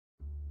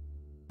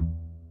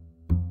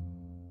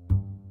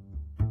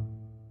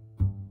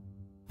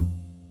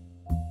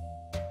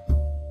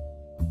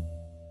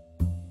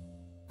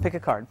Pick a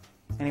card,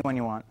 any one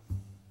you want,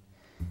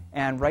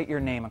 and write your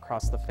name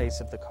across the face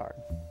of the card.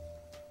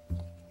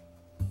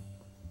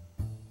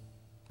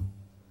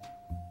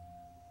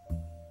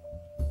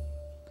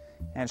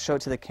 And show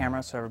it to the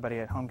camera so everybody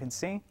at home can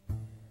see.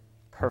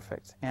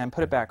 Perfect. And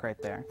put it back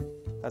right there.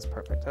 That's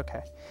perfect.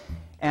 Okay.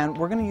 And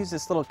we're going to use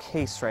this little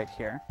case right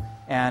here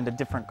and a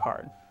different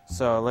card.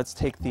 So let's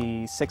take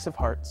the 6 of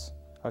hearts,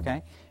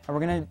 okay? And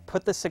we're going to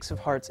put the 6 of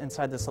hearts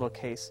inside this little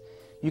case.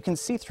 You can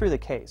see through the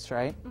case,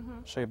 right? Mm-hmm.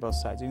 I'll show you both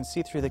sides. You can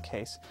see through the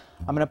case.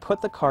 I'm going to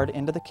put the card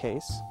into the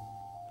case,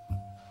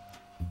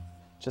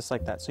 just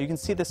like that. So you can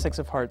see the 6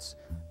 of hearts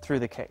through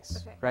the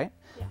case, okay. Right?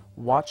 Yeah.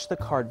 Watch the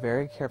card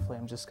very carefully.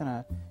 I'm just going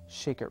to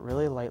shake it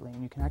really lightly,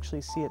 and you can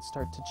actually see it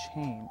start to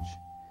change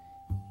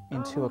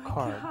into a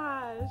card. Oh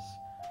my gosh.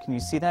 Can you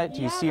see that?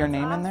 Do you see your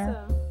name in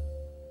there?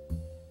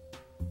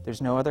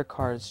 There's no other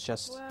cards,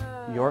 just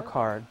your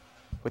card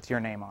with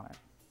your name on it.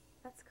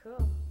 That's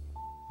cool.